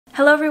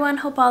Hello everyone,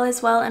 hope all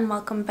is well and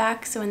welcome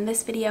back. So in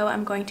this video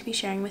I'm going to be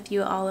sharing with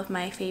you all of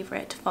my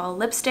favorite fall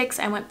lipsticks.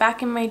 I went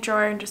back in my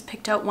drawer and just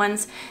picked out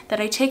ones that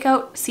I take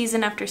out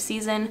season after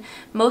season.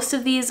 Most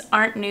of these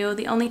aren't new.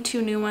 The only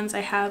two new ones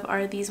I have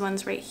are these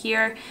ones right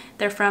here.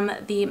 They're from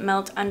the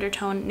Melt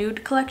Undertone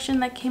Nude collection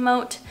that came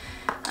out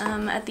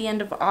at the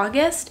end of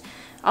August.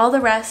 All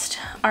the rest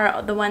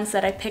are the ones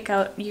that I pick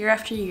out year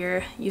after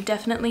year. You've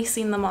definitely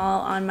seen them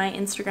all on my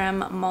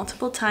Instagram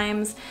multiple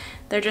times.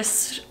 They're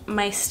just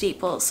my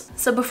staples.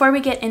 So before we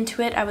get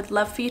into it, I would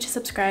love for you to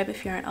subscribe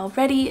if you aren't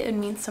already. It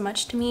means so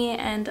much to me,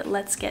 and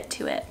let's get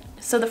to it.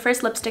 So the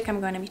first lipstick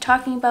I'm going to be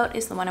talking about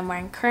is the one I'm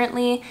wearing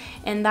currently,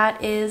 and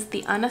that is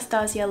the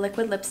Anastasia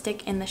liquid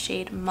lipstick in the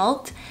shade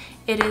Malt.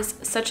 It is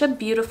such a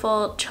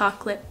beautiful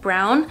chocolate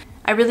brown.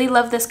 I really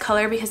love this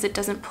color because it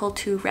doesn't pull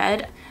too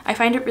red. I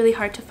find it really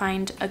hard to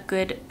find a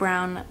good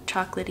brown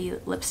chocolatey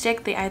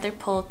lipstick. They either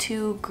pull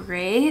too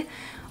gray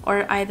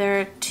or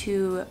either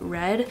too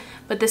red,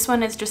 but this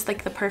one is just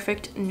like the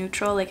perfect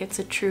neutral, like it's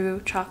a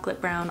true chocolate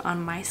brown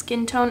on my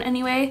skin tone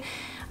anyway.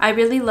 I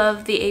really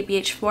love the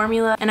ABH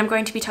formula, and I'm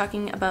going to be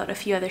talking about a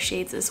few other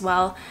shades as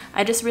well.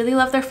 I just really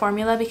love their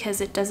formula because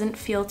it doesn't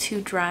feel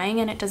too drying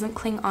and it doesn't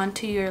cling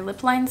onto your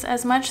lip lines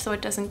as much, so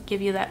it doesn't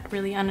give you that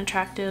really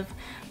unattractive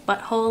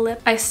butthole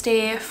lip. I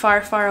stay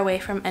far away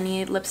from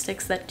any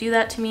lipsticks that do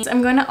that to me. So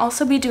I'm going to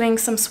also be doing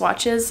some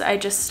swatches. I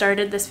just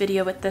started this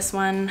video with this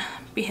one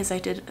because I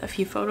did a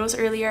few photos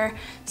earlier.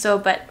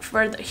 But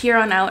for here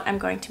on out, I'm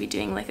going to be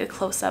doing like a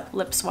close-up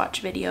lip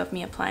swatch video of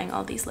me applying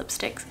all these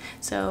lipsticks.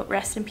 So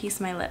rest in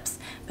peace my lips.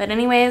 But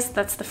anyways,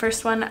 that's the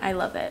first one. I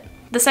love it.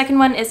 The second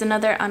one is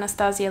another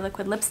Anastasia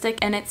liquid lipstick,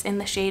 and it's in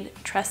the shade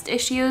Trust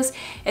Issues.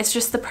 It's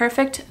just the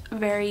perfect,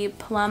 very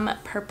plum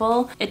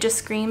purple. It just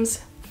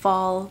screams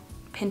fall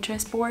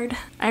Pinterest board.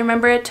 I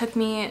remember it took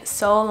me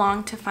so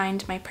long to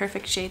find my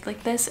perfect shade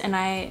like this, and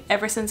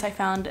ever since I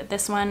found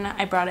this one,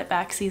 I brought it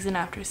back season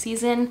after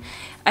season.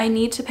 I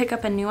need to pick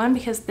up a new one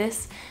because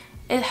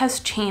it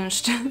has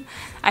changed.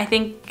 I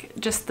think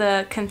just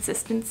the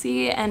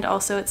consistency, and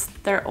also it's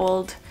their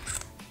old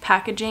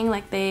packaging,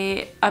 like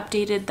they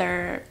updated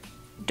their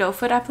doe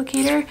foot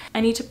applicator.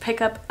 I need to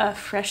pick up a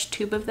fresh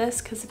tube of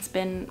this because it's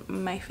been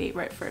my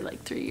favorite for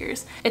like 3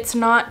 years. It's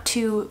not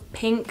too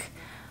pink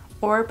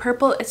or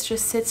purple, it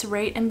just sits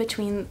right in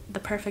between the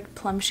perfect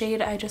plum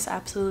shade. I just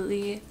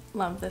absolutely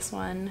love this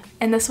one.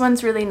 And this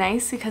one's really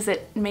nice because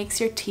it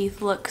makes your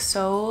teeth look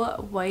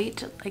so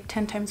white, like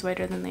 10 times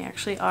whiter than they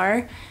actually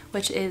are,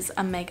 which is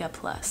a mega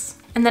plus.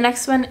 And the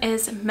next one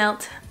is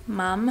Melt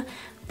Mum.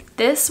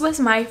 This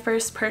was my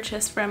first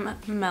purchase from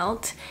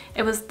Melt.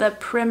 It was the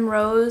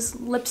Primrose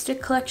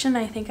lipstick collection.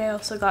 I think I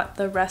also got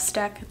the Rust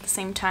Stack at the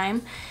same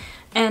time.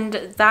 And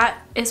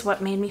that is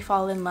what made me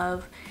fall in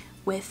love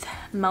with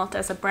Melt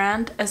as a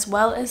brand, as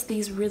well as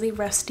these really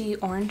rusty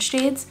orange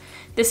shades.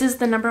 This is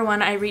the number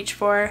one I reach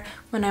for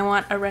when I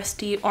want a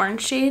rusty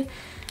orange shade.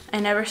 I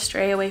never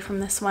stray away from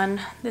this one.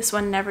 This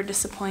one never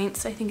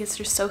disappoints. I think it's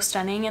just so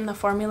stunning, and the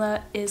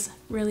formula is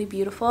really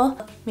beautiful.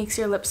 Makes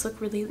your lips look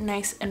really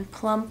nice and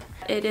plump.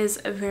 It is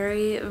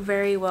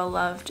very well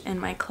loved in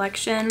my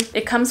collection.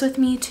 It comes with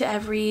me to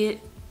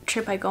every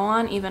trip I go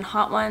on, even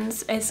hot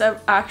ones. It's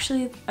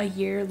actually a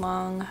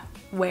year-long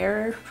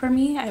wear for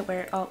me. I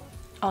wear it all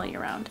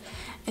year round.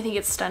 I think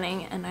it's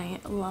stunning and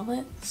I love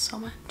it so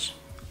much.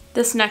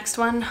 This next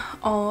one,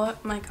 oh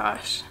my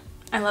gosh,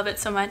 I love it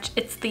so much.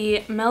 It's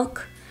the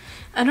Milk.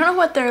 I don't know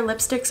what their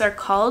lipsticks are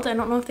called. I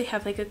don't know if they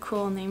have like a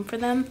cool name for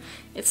them.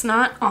 It's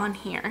not on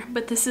here,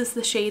 but this is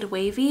the shade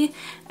Wavy.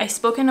 I've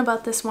spoken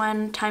about this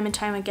one time and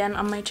time again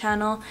on my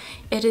channel.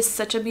 It is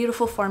such a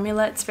beautiful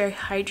formula. It's very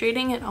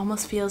hydrating. It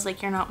almost feels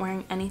like you're not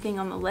wearing anything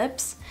on the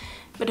lips,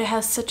 but it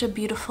has such a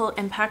beautiful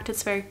impact.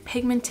 It's very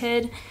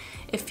pigmented.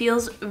 It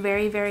feels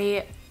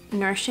very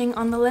nourishing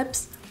on the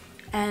lips,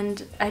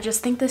 and I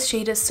just think this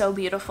shade is so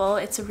beautiful.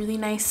 It's a really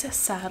nice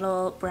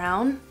saddle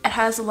brown. It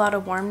has a lot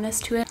of warmness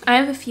to it. I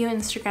have a few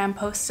Instagram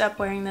posts up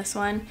wearing this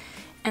one,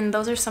 and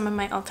those are some of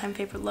my all-time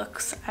favorite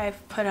looks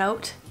I've put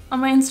out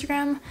on my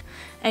Instagram.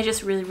 I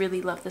just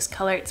really love this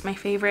color. It's my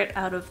favorite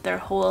out of their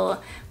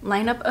whole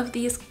lineup of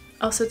these.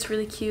 Also, it's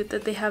really cute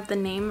that they have the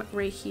name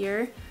right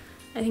here.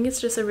 I think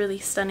it's just a really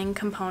stunning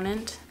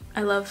component.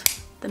 I love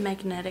the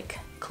magnetic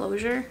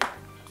closure.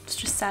 It's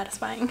just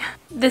satisfying.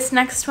 This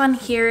next one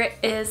here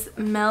is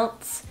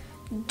Melt's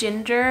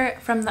Ginger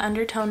from the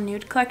Undertone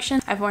Nude collection.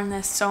 I've worn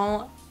this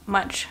so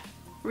much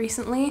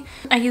recently.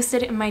 I used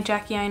it in my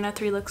Jackie Aina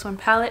 3 Looks 1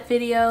 palette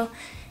video.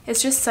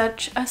 It's just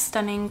such a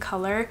stunning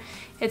color.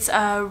 It's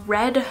a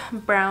red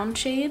brown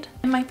shade.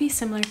 It might be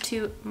similar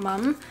to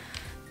Mum,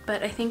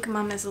 but I think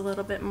Mum is a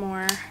little bit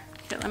more.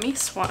 Here, let me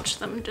swatch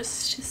them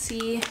just to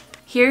see.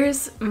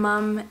 Here's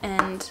Mum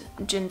and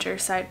Ginger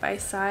side by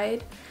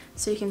side.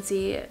 So you can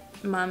see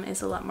Mum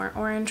is a lot more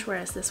orange,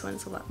 whereas this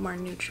one's a lot more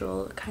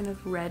neutral, kind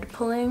of red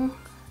pulling.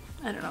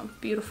 I don't know,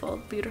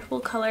 beautiful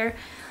color.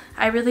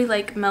 I really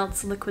like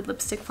Melt's liquid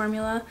lipstick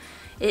formula.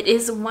 It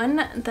is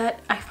one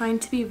that I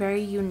find to be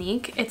very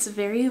unique. It's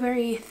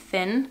very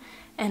thin,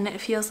 and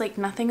it feels like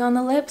nothing on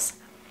the lips,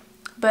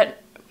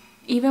 but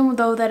even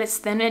though that it's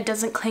thin, it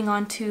doesn't cling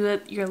on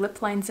to your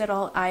lip lines at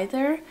all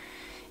either.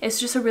 It's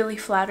just a really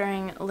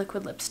flattering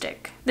liquid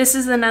lipstick. This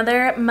is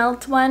another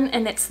Melt one,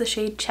 and it's the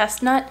shade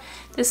Chestnut.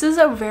 This is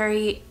a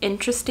very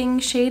interesting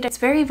shade. It's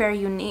very, very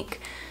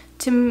unique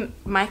to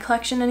my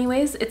collection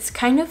anyways. It's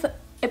kind of,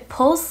 it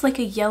pulls like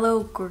a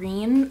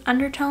yellow-green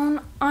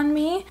undertone on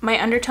me. My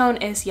undertone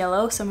is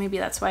yellow, so maybe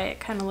that's why it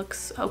kind of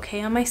looks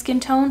okay on my skin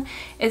tone.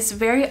 It's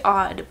very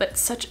odd, but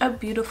such a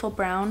beautiful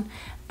brown.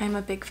 I'm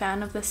a big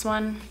fan of this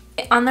one.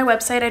 On their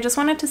website, I just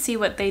wanted to see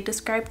what they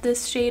described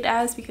this shade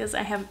as because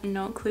I have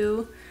no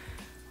clue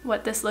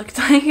what this looked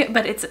like,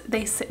 but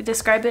they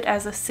describe it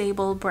as a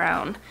sable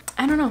brown.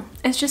 I don't know,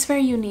 it's just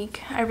very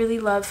unique. I really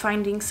love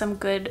finding some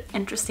good,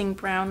 interesting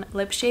brown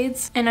lip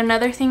shades. And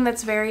another thing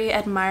that's very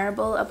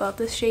admirable about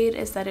this shade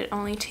is that it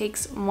only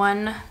takes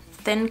one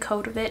thin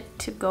coat of it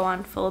to go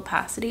on full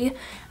opacity.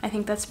 I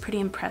think that's pretty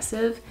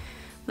impressive.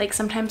 Like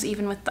sometimes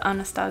even with the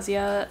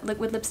Anastasia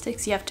liquid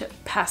lipsticks, you have to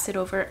pass it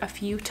over a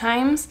few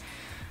times.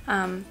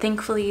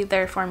 Thankfully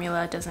their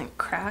formula doesn't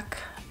crack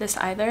this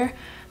either,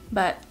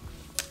 but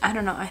I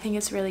don't know, I think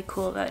it's really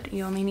cool that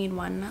you only need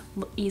one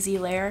easy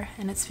layer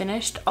and it's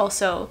finished.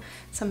 Also,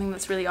 something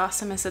that's really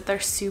awesome is that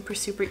they're super,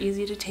 super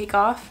easy to take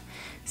off.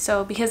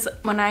 So because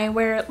when I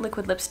wear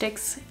liquid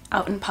lipsticks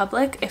out in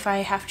public, if I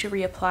have to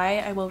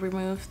reapply, I will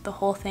remove the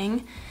whole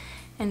thing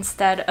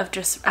instead of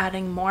just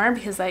adding more,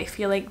 because I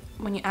feel like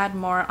when you add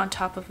more on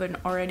top of an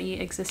already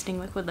existing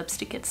liquid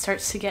lipstick, it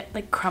starts to get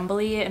like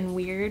crumbly and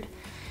weird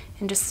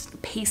and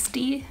just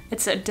pasty.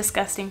 It's a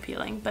disgusting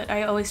feeling, but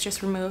I always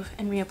just remove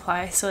and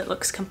reapply so it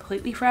looks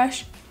completely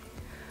fresh.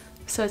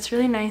 So it's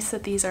really nice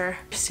that these are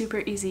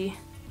super easy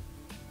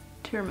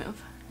to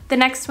remove. The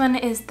next one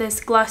is this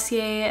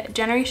Glossier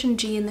Generation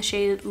G in the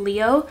shade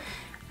Leo.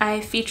 I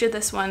featured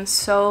this one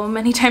so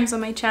many times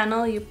on my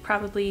channel. You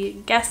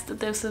probably guessed that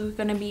this was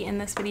going to be in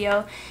this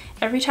video.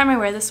 Every time I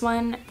wear this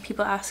one,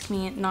 people ask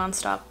me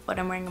nonstop what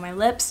I'm wearing on my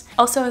lips.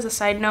 Also, as a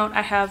side note,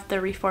 I have the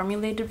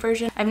reformulated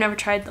version. I've never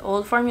tried the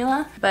old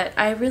formula, but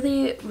I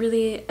really,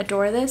 really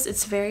adore this.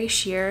 It's very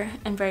sheer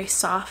and very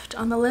soft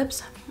on the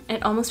lips.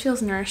 It almost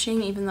feels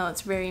nourishing even though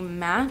it's very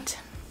matte.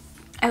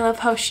 I love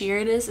how sheer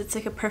it is. It's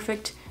like a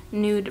perfect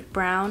nude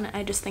brown.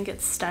 I just think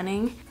it's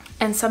stunning.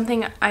 And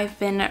something I've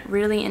been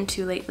really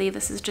into lately,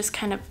 this is just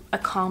kind of a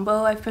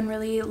combo I've been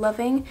really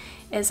loving,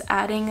 is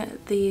adding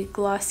the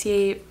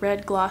Glossier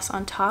red gloss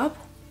on top.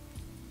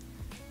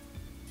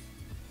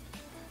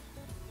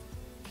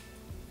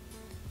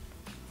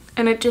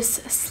 And it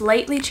just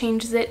slightly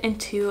changes it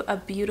into a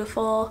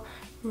beautiful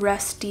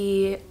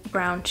rusty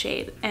brown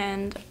shade,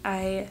 and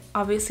I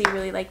obviously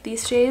really like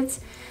these shades.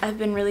 I've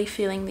been really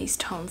feeling these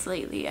tones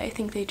lately. I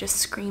think they just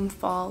scream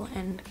fall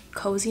and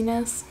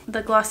coziness.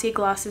 The Glossier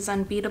gloss is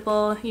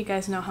unbeatable. You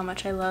guys know how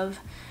much I love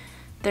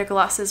their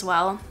gloss as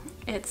well.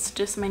 It's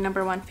just my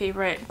 #1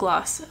 favorite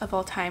gloss of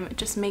all time. It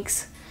just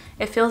makes,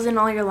 it fills in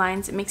all your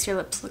lines. It makes your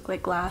lips look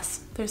like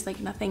glass. There's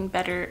like nothing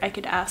better I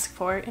could ask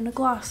for in a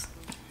gloss.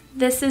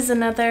 This is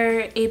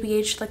another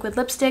ABH liquid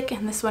lipstick,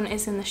 and this one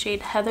is in the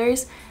shade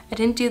Heathers. I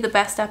didn't do the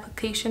best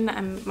application.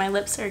 My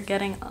lips are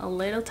getting a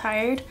little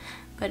tired,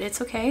 but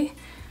it's okay.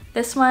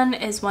 This one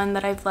is one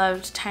that I've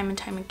loved time and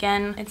time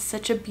again. It's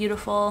such a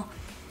beautiful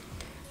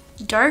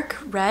dark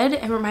red.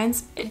 It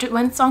reminds,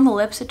 when it's on the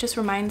lips, it just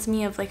reminds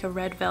me of like a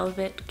red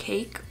velvet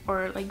cake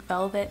or like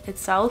velvet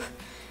itself.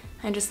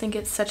 I just think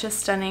it's such a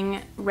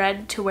stunning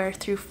red to wear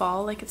through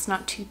fall. Like it's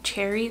not too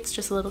cherry, it's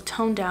just a little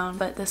toned down,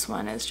 but this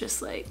one is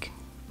just like,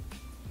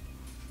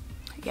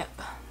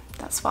 yep,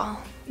 that's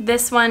fall.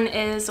 This one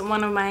is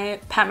one of my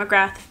Pat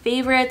McGrath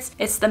favorites.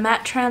 It's the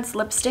Matte Trance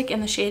lipstick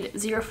in the shade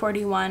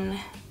 041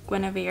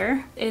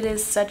 Guinevere. It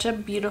is such a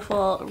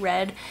beautiful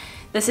red.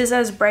 This is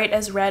as bright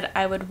as red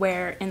I would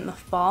wear in the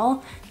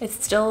fall.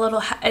 It's still a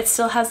little, it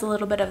still has a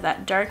little bit of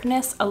that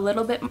darkness, a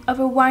little bit of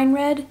a wine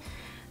red,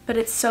 but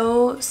it's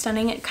so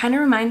stunning. It kind of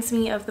reminds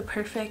me of the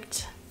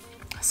perfect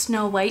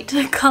Snow White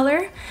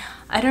color.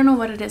 I don't know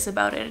what it is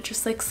about it. It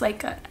just looks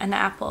like an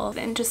apple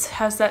and just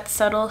has that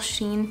subtle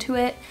sheen to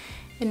it.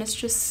 And it's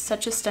just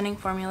such a stunning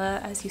formula.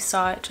 As you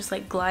saw, it just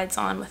like glides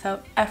on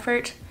without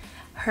effort.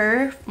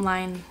 Her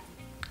line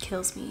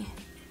kills me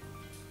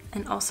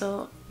and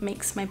also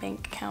makes my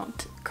bank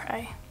account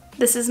cry.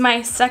 This is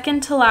my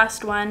second to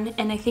last one,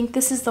 and I think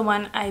this is the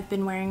one I've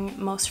been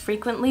wearing most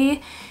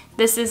frequently.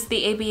 This is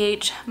the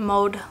ABH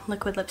Mode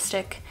liquid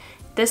lipstick.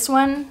 This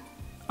one,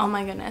 oh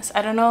my goodness,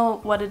 I don't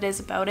know what it is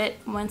about it.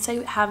 Once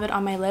I have it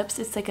on my lips,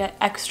 it's like an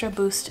extra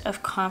boost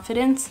of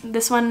confidence.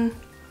 This one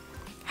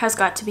has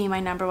got to be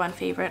my #1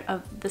 favorite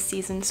of the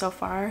season so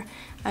far.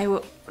 I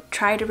will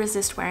try to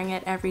resist wearing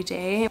it every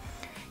day.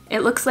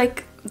 It looks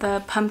like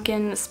the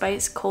pumpkin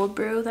spice cold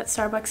brew that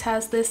Starbucks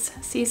has this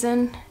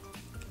season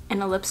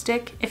in a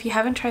lipstick. If you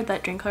haven't tried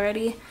that drink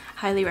already,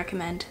 highly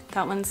recommend.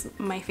 That one's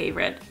my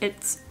favorite.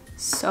 It's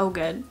so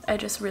good. I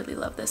just really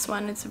love this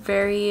one. It's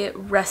very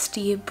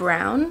rusty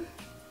brown,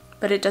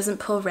 but it doesn't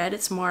pull red.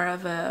 It's more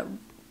of a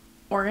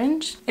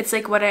orange. It's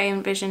like what I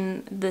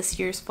envision this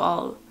year's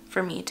fall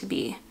for me to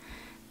be.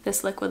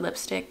 this liquid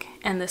lipstick,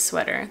 and this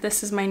sweater.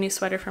 This is my new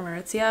sweater from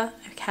Aritzia.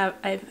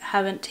 I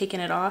haven't taken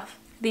it off.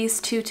 These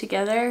two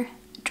together,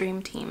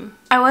 dream team.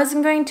 I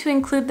wasn't going to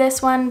include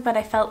this one, but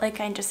I felt like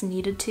I just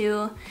needed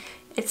to.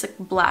 It's like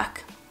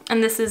black,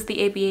 and this is the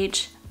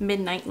ABH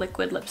Midnight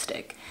Liquid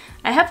Lipstick.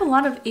 I have a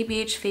lot of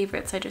ABH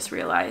favorites, I just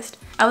realized.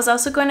 I was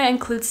also going to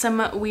include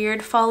some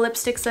weird fall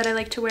lipsticks that I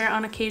like to wear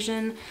on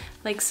occasion,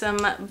 like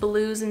some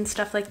blues and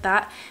stuff like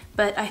that,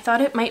 but I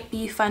thought it might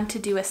be fun to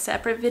do a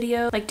separate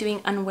video, like doing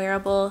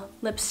unwearable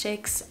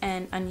lipsticks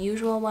and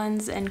unusual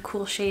ones and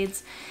cool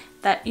shades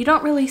that you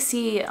don't really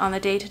see on a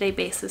day-to-day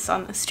basis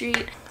on the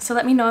street. So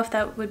let me know if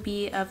that would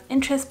be of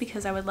interest,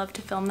 because I would love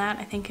to film that.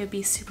 I think it'd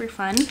be super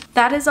fun.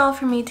 That is all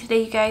for me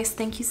today, you guys.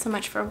 Thank you so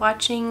much for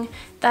watching.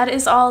 That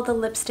is all the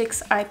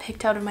lipsticks I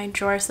picked out of my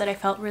drawers that I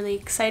felt really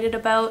excited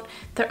about.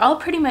 They're all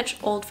pretty much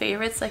old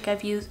favorites. Like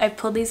I've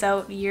pulled these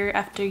out year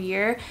after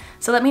year.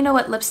 So let me know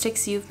what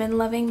lipsticks you've been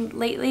loving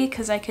lately,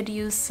 because I could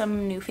use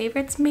some new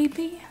favorites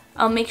maybe.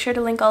 I'll make sure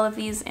to link all of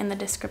these in the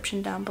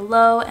description down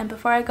below, and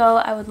before I go,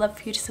 I would love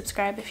for you to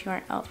subscribe if you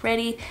aren't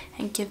already,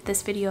 and give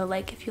this video a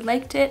like if you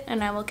liked it,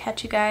 and I will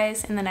catch you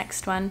guys in the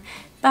next one.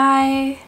 Bye!